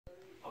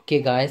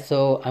Okay guys,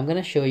 so I'm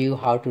gonna show you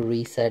how to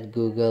reset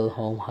Google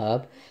Home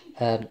Hub.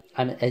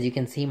 As you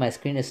can see, my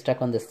screen is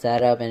stuck on the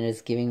setup and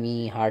it's giving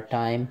me a hard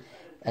time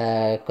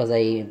because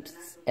I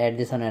add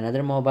this on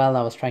another mobile.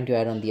 I was trying to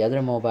add on the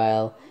other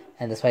mobile,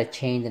 and that's why I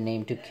changed the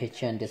name to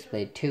Kitchen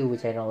Display 2,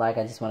 which I don't like.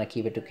 I just want to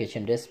keep it to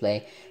Kitchen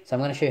Display. So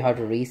I'm gonna show you how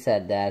to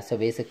reset that. So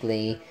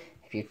basically,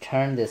 if you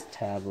turn this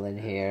tablet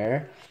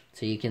here,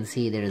 so you can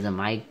see there is a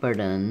mic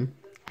button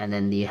and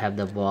then you have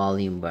the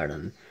volume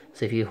button.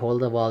 So if you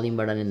hold the volume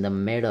button in the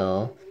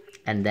middle,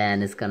 and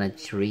then it's gonna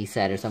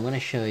reset it. So I'm gonna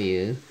show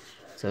you.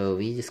 So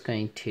we're just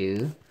going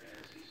to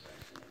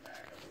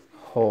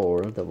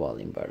hold the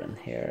volume button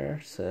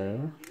here.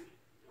 So,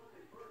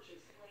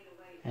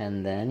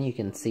 and then you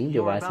can see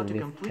device will be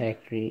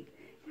factory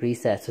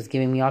reset. So it's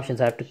giving me options.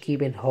 I have to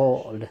keep it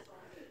hold,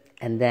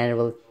 and then it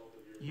will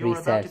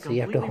reset. So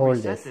you have to hold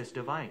this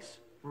device.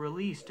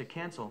 Release to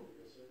cancel.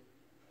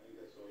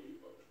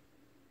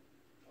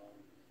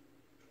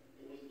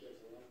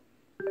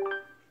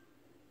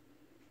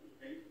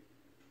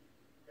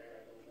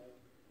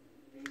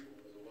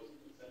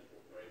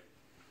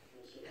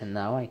 And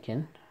now I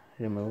can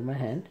remove my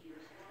hand.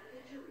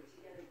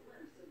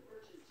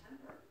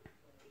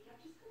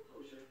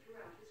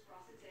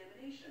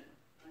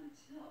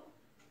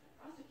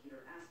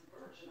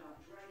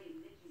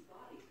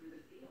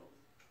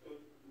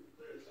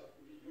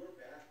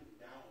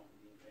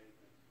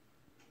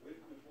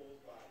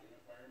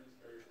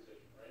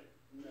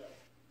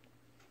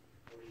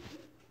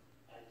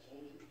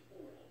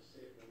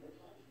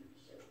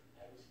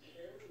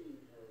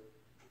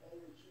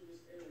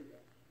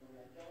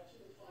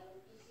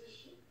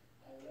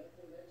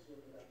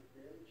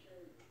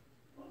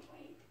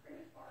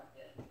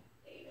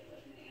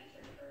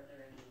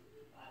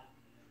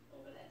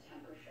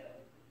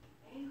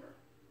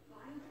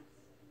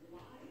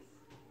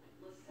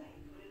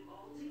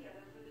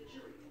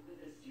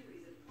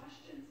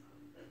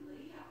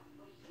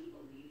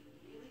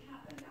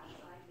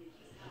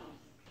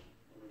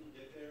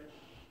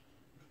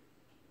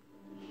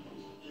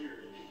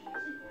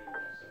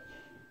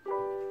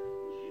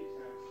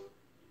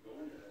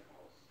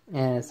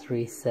 And it's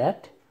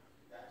reset.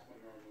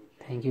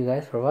 Thank you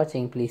guys for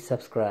watching. Please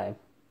subscribe.